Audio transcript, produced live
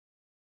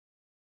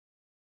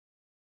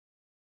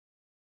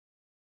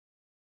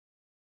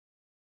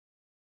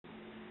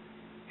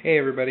Hey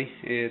everybody,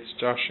 it's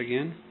Josh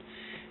again,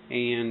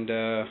 and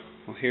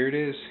well, here it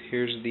is.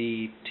 Here's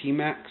the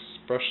TMaxx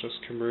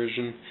brushless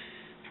conversion,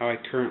 how I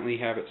currently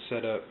have it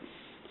set up.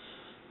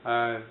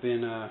 I've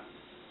been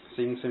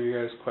seeing some of you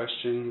guys'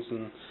 questions,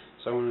 and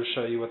so I wanted to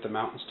show you what the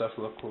mount and stuff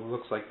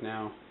looks like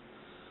now.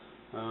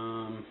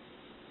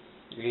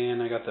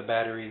 And I got the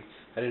battery.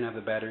 I didn't have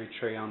the battery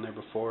tray on there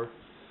before.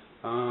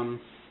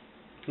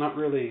 Not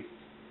really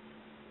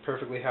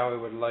perfectly how I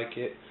would like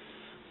it,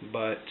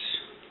 but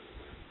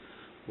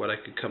what I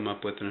could come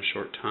up with in a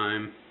short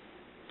time.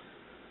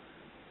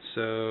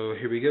 So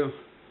here we go.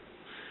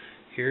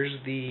 Here's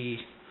the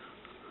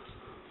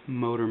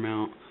motor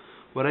mount.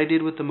 What I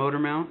did with the motor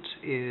mount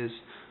is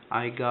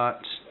I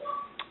got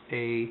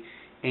a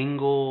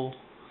angle,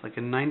 like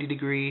a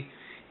 90-degree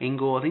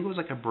angle. I think it was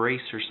like a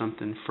brace or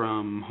something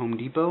from Home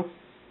Depot,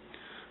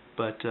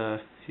 but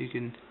you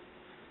can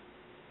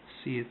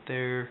see it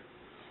there.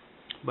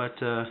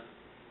 But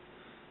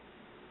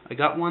I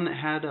got one that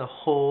had a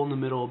hole in the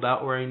middle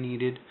about where I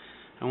needed.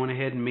 I went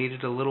ahead and made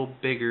it a little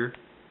bigger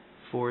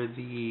for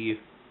the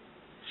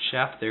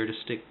shaft there to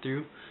stick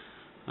through.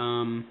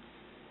 And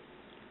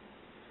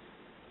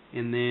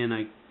then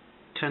I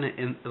kind of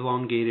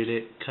elongated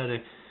it,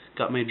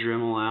 got my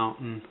Dremel out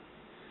and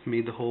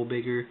made the hole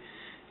bigger.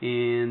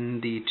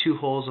 And the two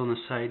holes on the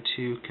side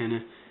too, kind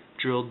of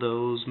drilled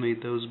those,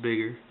 made those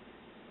bigger.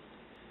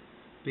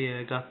 But yeah,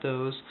 I got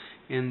those.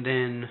 And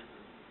then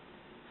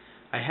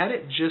I had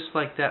it just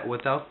like that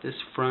without this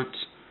front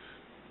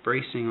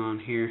bracing on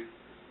here.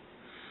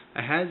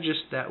 I had it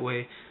just that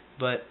way,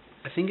 but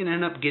I think it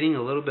ended up getting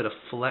a little bit of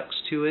flex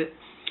to it,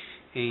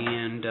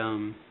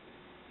 and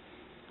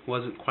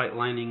wasn't quite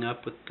lining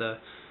up with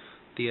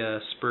the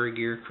spur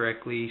gear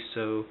correctly,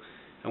 so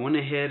I went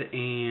ahead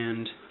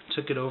and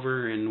took it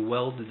over and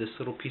welded this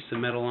little piece of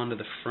metal onto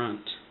the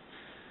front.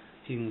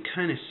 You can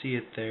kind of see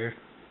it there.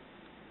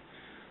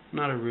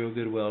 Not a real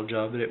good weld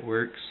job, but it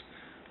works.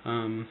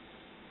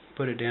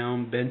 Put it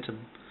down, bent a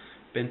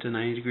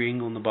 90-degree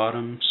angle in the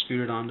bottom,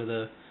 screwed it onto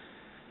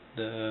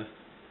the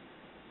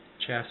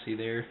chassis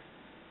there.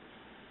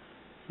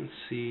 Let's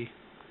see.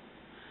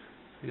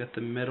 I got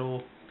the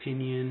metal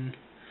pinion.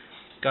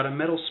 Got a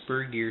metal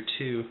spur gear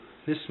too.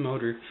 This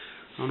motor,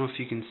 I don't know if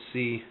you can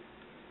see.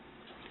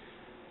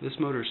 This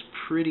motor is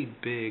pretty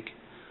big.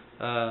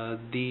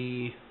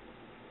 The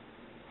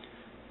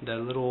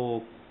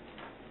little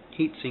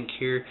heatsink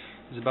here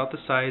is about the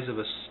size of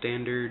a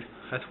standard,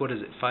 what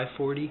is it,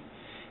 540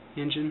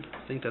 engine?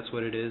 I think that's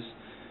what it is.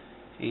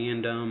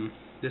 And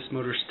this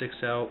motor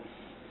sticks out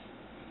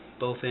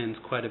both ends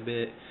quite a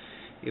bit.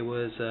 It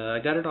was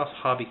I got it off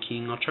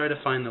Hobbyking. I'll try to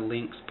find the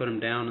links, put them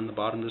down in the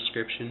bottom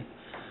description.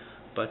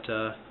 But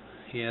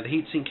yeah, the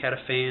heatsink had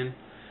a fan.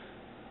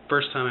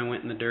 First time I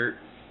went in the dirt,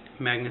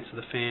 magnets of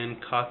the fan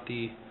caught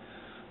the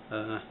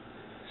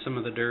some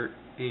of the dirt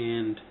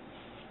and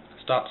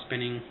stopped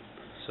spinning.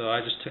 So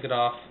I just took it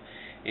off,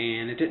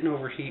 and it didn't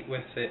overheat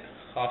with it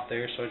off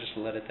there, so I just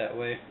let it that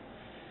way.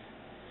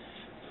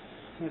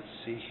 Let's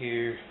see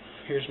here.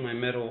 Here's my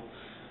metal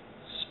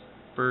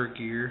spur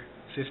gear,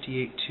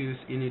 58 tooth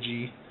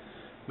Energy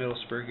metal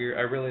spur gear.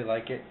 I really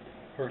like it.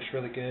 Works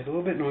really good. A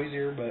little bit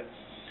noisier, but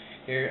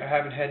I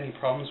haven't had any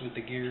problems with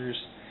the gears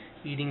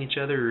eating each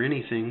other or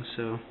anything,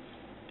 so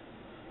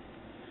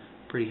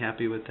pretty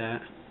happy with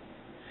that.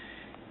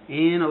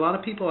 And a lot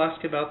of people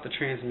ask about the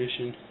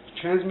transmission.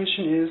 The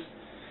transmission is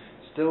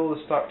still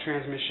the stock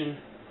transmission.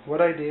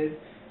 What I did,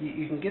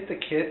 you can get the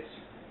kits.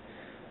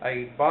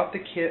 I bought the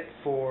kit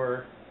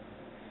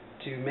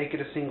to make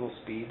it a single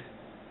speed.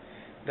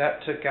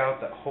 That took out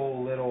that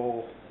whole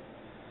little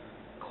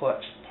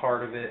clutch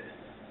part of it.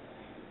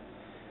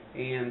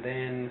 And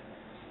then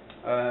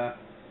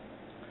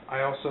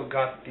I also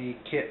got the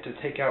kit to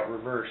take out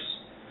reverse.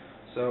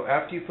 So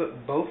after you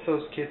put both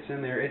those kits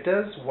in there, it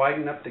does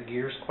widen up the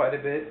gears quite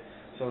a bit,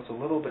 so it's a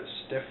little bit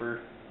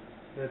stiffer.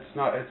 It's a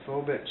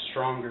little bit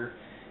stronger.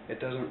 It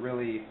doesn't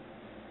really,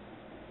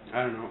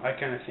 I don't know, I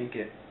kind of think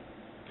it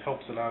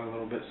helps it out a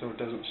little bit so it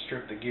doesn't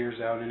strip the gears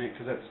out in it,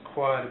 because that's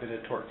quite a bit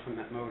of torque from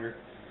that motor.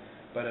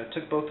 But I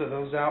took both of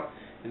those out,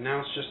 and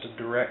now it's just a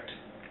direct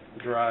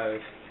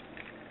drive.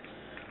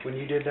 When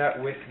you did that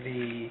with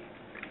the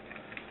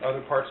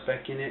other parts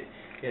back in it,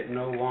 it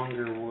no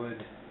longer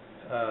would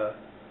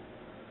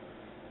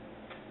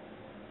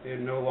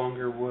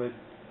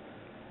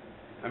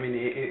I mean,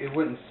 it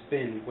wouldn't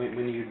spin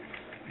when you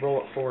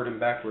roll it forward and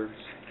backwards.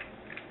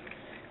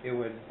 It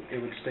would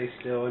stay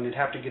still, and it'd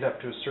have to get up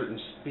to a certain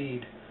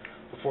speed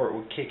before it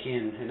would kick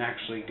in and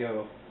actually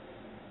go.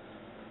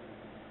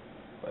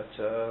 But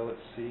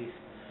let's see.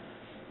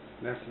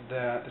 That's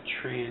the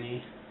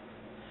tranny.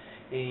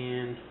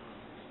 And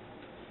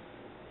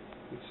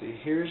let's see,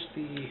 here's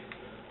the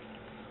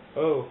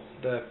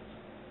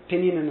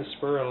pinion and the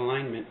spur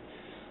alignment.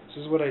 This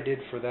is what I did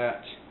for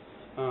that.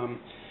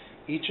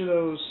 Each of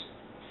those,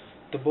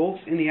 the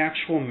bolts in the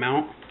actual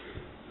mount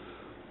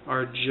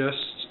are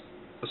just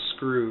a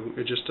screw.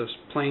 It's just a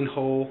plain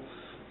hole,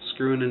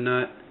 screw in a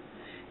nut.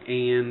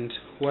 And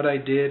what I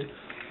did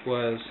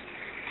was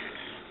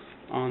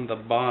on the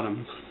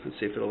bottom, let's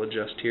see if it'll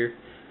adjust here.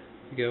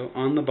 Go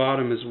on the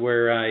bottom is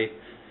where I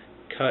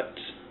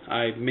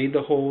made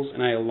the holes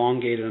and I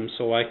elongated them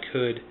so I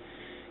could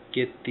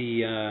get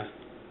the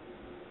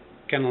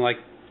kind of like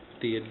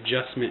the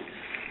adjustment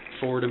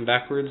forward and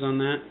backwards on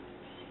that.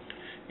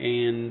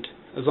 And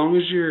as long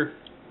as you're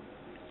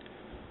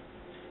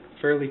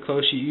fairly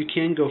close, you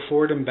can go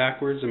forward and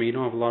backwards. I mean, you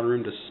don't have a lot of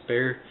room to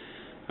spare.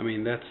 I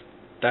mean, that's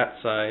that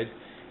side,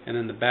 and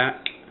then the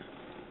back,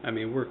 I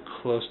mean, we're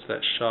close to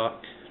that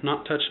shock.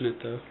 Not touching it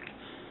though.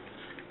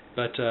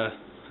 But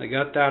I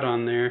got that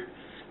on there,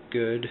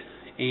 good.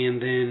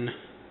 And then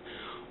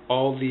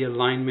all the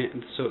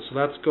alignment, so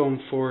that's going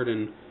forward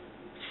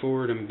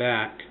and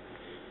back.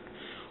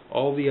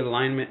 All the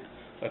alignment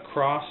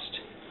across,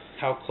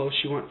 how close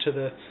you want to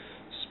the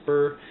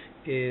spur,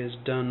 is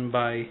done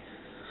by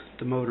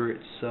the motor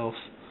itself.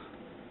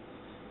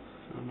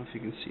 I don't know if you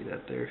can see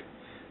that there.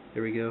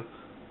 There we go.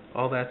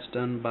 All that's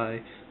done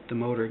by the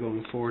motor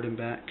going forward and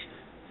back.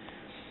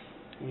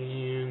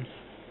 And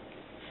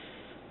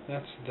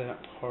that's that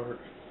part.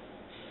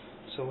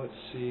 So let's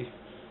see.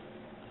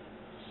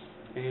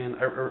 And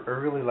I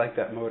really like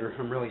that motor.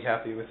 I'm really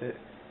happy with it.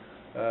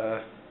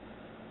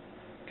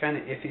 Kind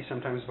of iffy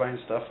sometimes buying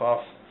stuff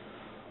off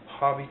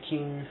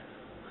hobbyking.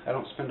 I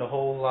don't spend a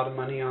whole lot of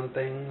money on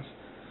things.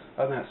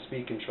 Other than that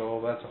speed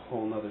control, that's a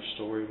whole nother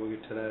story. We'll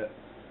get to that.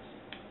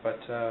 But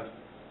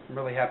I'm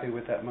really happy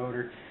with that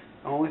motor.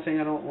 The only thing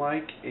I don't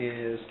like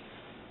is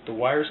the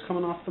wires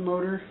coming off the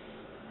motor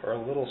are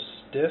a little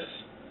stiff.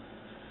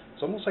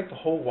 It's almost like the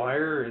whole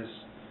wire is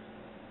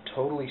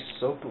totally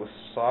soaked with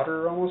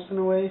solder, almost in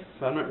a way.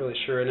 But I'm not really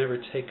sure. I never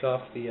take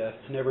off the,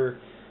 never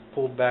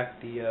pulled back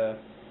the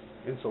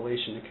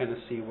insulation to kind of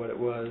see what it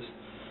was.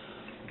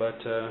 But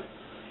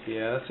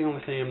yeah, that's the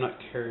only thing I'm not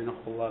caring a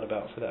whole lot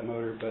about for that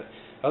motor. But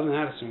other than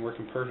that, it's been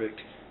working perfect.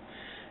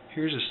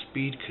 Here's a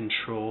speed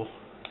control.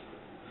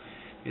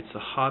 It's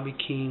a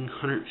hobbyking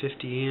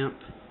 150 amp.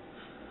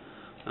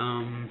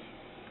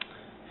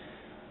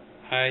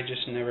 I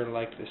just never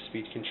liked this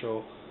speed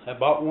control. I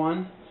bought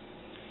one.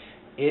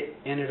 It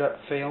ended up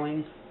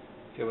failing.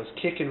 It was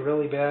kicking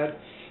really bad.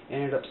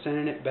 Ended up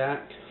sending it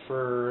back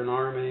for an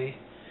RMA.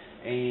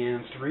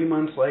 And 3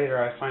 months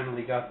later, I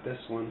finally got this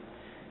one.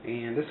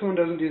 And this one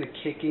doesn't do the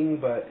kicking,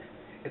 but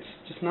it's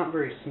just not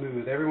very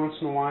smooth. Every once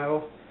in a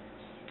while,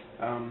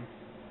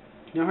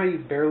 you know how you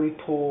barely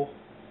pull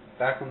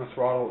back on the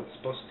throttle? It's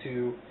supposed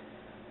to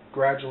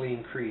gradually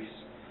increase.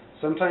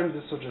 Sometimes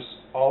this will just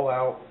all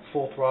out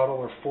full throttle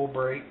or full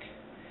brake,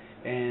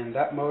 and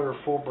that motor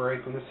full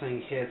brake, when this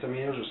thing hits, I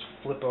mean, it'll just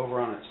flip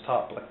over on its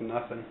top like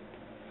nothing.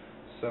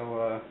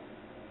 So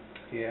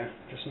yeah,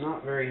 just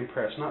not very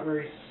impressed. Not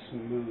very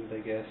smooth, I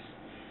guess.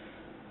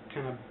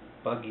 Kind of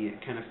buggy it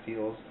kind of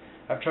feels.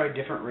 I've tried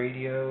different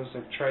radios.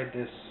 I've tried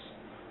this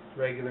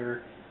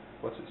regular,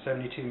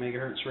 72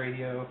 megahertz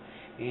radio,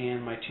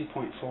 and my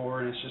 2.4,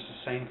 and it's just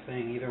the same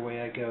thing either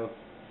way I go.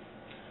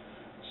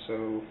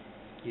 So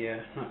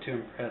yeah, not too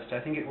impressed. I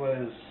think it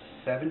was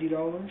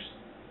 $70.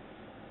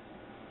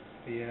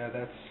 But yeah,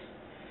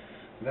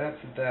 that's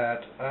that.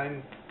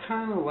 I'm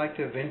kind of like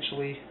to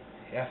eventually,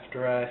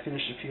 after I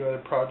finish a few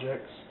other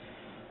projects,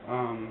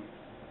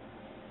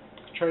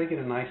 try to get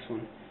a nice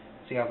one.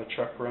 See how the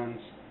truck runs.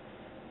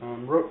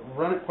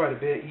 Run it quite a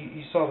bit.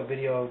 You saw the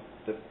video,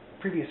 the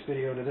previous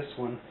video to this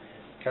one,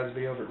 Kaz's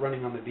video of it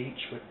running on the beach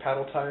with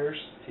paddle tires,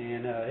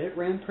 and it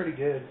ran pretty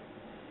good.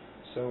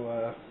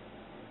 So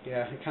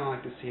yeah, I kind of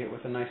like to see it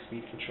with a nice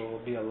speed control.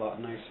 It'll be a lot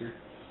nicer.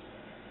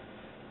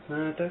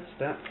 That's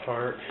that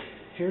part.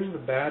 Here's the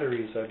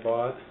batteries I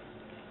bought.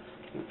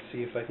 Let's see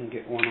if I can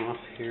get one off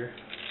here.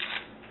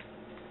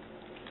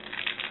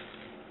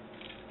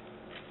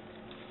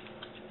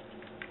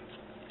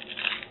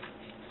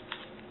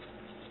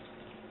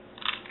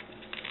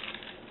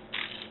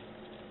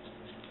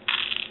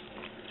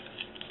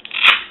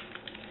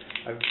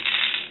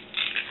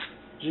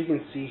 As you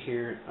can see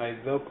here, I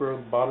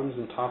velcroed the bottoms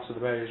and tops of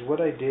the batteries. What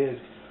I did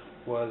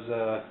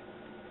was,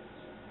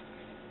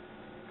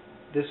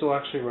 this will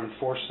actually run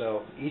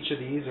 4-cell. Each of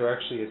these are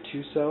actually a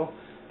 2-cell.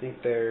 I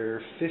think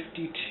they're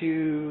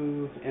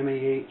 52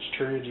 mAh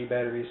Turnigy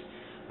batteries.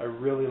 I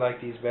really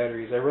like these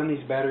batteries. I run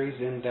these batteries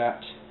in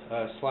that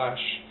Slash,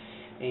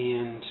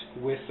 and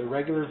with the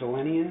regular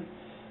Valenian,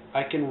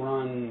 I can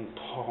run,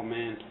 oh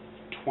man,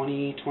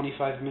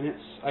 20-25 minutes.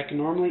 I can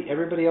normally,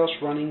 everybody else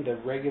running the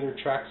regular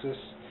Traxxas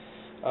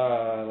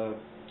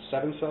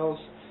 7 cells,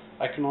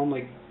 I can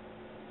only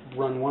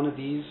run one of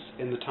these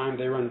in the time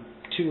they run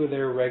 2 of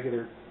their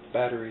regular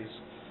batteries.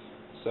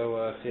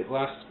 So it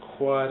lasts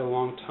quite a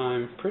long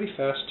time, pretty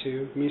fast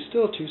too. I mean, it's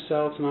still a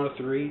 2-cell, it's not a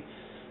 3,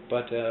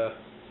 but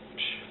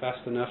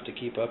fast enough to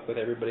keep up with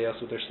everybody else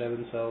with their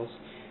 7 cells,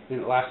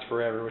 and it lasts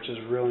forever, which is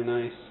really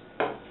nice.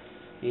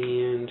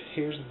 And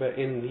here's the,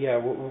 and yeah,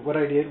 what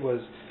I did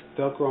was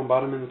Velcro on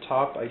bottom and the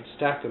top. I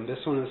stacked them. This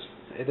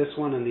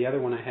one and the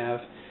other one I have,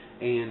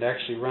 and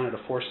actually run it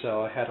a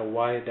 4-cell. I had a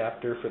Y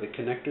adapter for the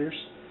connectors,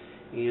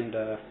 and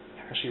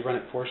actually run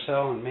it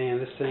 4-cell, and man,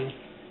 this thing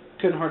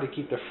couldn't hardly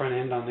keep the front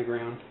end on the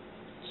ground.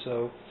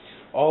 So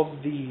all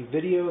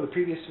the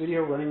previous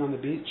video running on the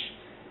beach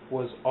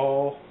was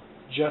all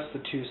just the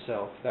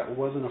 2-cell. That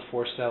wasn't a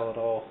 4-cell at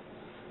all.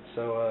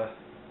 So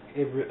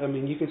I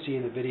mean, you can see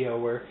in the video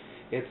where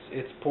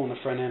it's pulling the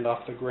front end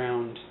off the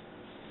ground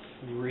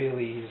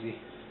really easy,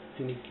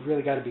 and you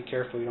really got to be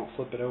careful you don't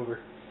flip it over.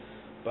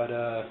 But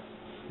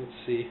let's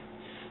see.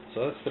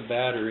 So that's the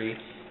battery.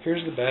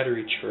 Here's the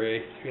battery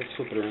tray. Let's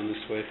flip it around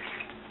this way.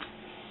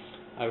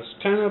 I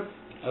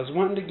was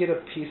wanting to get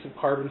a piece of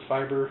carbon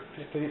fiber.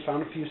 I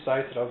found a few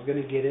sites that I was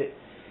going to get it,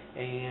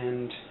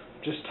 and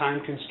just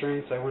time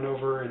constraints, I went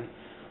over and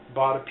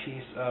bought a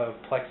piece of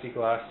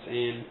plexiglass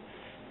and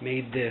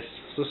made this.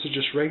 So this is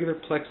just regular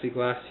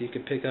plexiglass you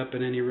could pick up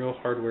in any real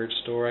hardware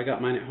store. I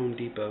got mine at Home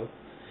Depot,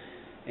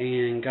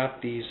 and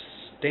got these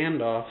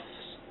standoffs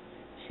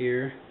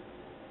here.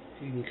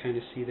 You can kind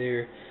of see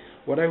there.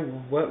 What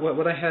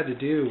I had to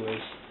do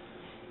was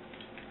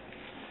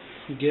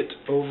get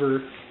over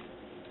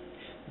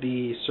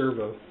the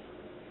servo.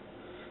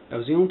 That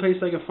was the only place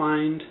I could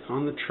find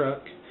on the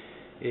truck.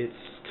 It's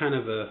kind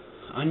of a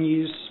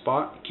unused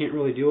spot, can't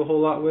really do a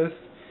whole lot with.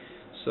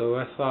 So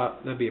I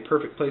thought that'd be a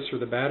perfect place for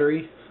the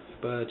battery,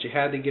 but you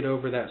had to get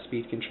over that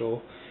speed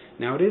control.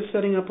 Now it is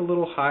setting up a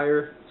little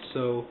higher,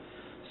 so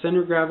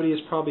center of gravity is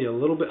probably a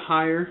little bit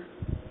higher,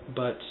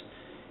 but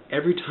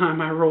every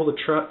time I roll the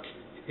truck,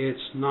 it's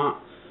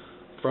not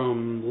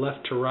from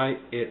left to right,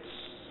 it's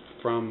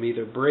from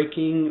either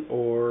braking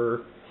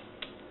or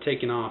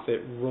taking off.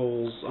 It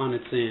rolls on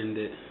its end,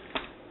 it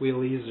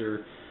wheelies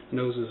or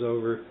noses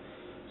over.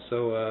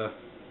 So I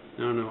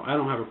don't know, I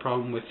don't have a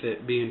problem with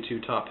it being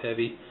too top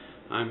heavy.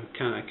 I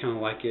kind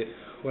of like it.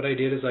 What I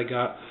did is I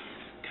got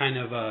kind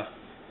of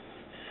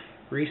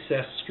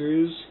recessed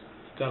screws,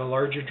 got a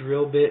larger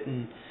drill bit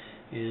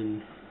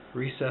and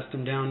recessed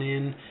them down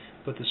in,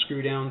 put the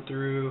screw down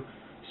through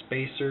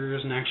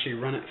spacers, and actually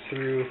run it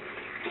through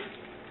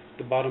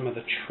the bottom of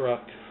the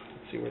truck.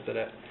 Let's see, where's it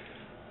at?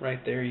 Right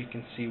there you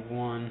can see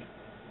one,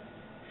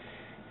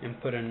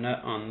 and put a nut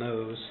on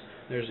those.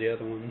 There's the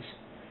other ones.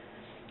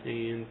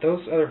 And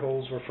those other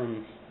holes were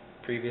from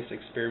previous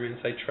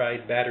experiments. I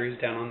tried batteries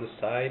down on the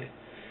side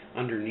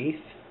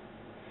underneath,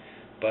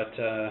 but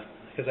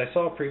because I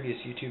saw a previous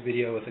YouTube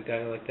video with a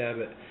guy like that,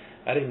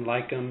 but I didn't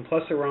like them.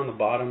 Plus they were on the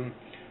bottom,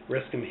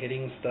 risk them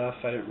hitting stuff.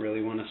 I didn't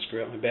really want to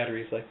screw up my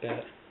batteries like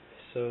that,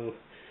 so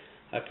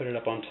I put it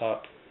up on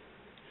top.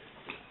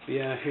 But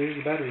yeah, here's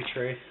the battery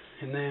tray,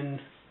 and then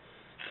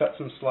cut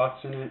some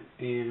slots in it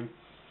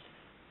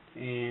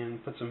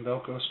and put some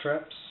Velcro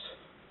straps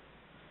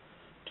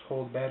to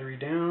hold battery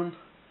down.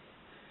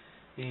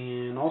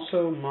 And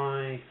also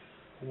my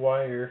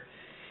wire,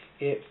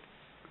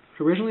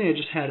 originally I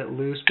just had it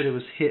loose, but it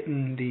was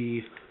hitting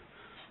the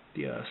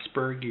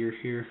spur gear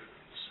here,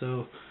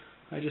 so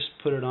I just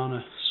put it on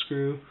a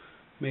screw,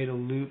 made a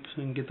loop,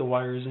 and get the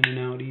wires in and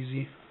out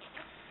easy.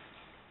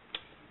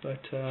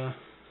 But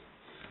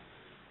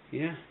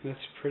yeah, that's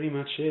pretty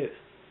much it.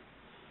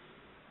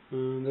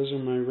 Those are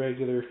my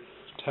regular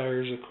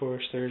tires, of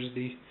course. There's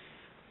the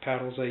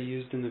paddles I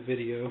used in the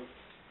video.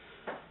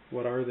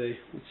 What are they?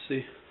 Let's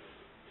see.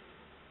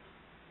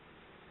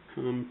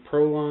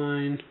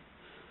 Proline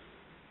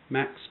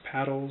Max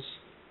paddles,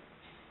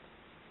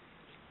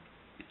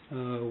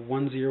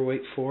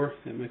 1084.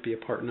 That might be a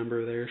part number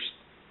of theirs.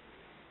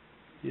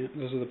 Yeah,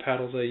 those are the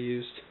paddles I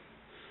used.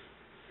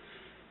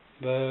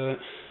 But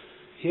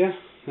yeah,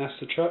 that's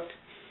the truck.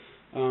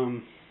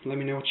 Let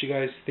me know what you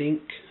guys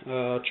think.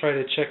 Try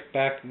to check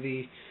back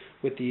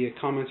with the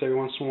comments every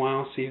once in a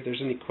while, see if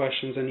there's any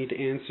questions I need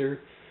to answer.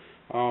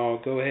 I'll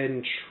go ahead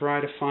and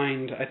try to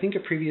find, I think a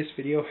previous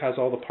video has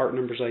all the part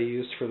numbers I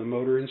used for the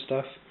motor and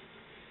stuff,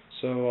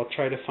 so I'll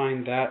try to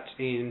find that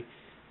and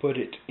put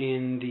it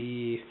in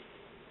the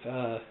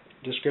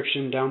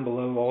description down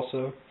below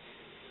also.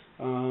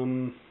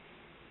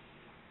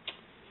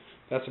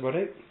 That's about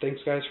it.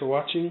 Thanks guys for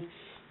watching.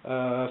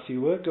 If you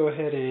would, go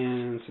ahead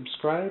and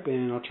subscribe,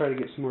 and I'll try to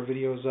get some more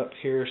videos up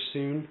here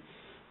soon.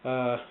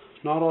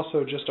 Not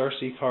also just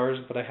RC cars,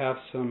 but I have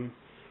some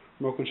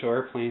remote control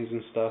airplanes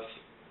and stuff,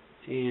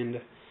 and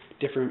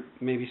different,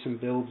 maybe some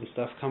builds and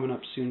stuff coming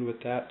up soon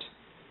with that.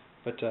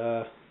 But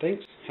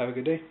thanks, have a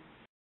good day.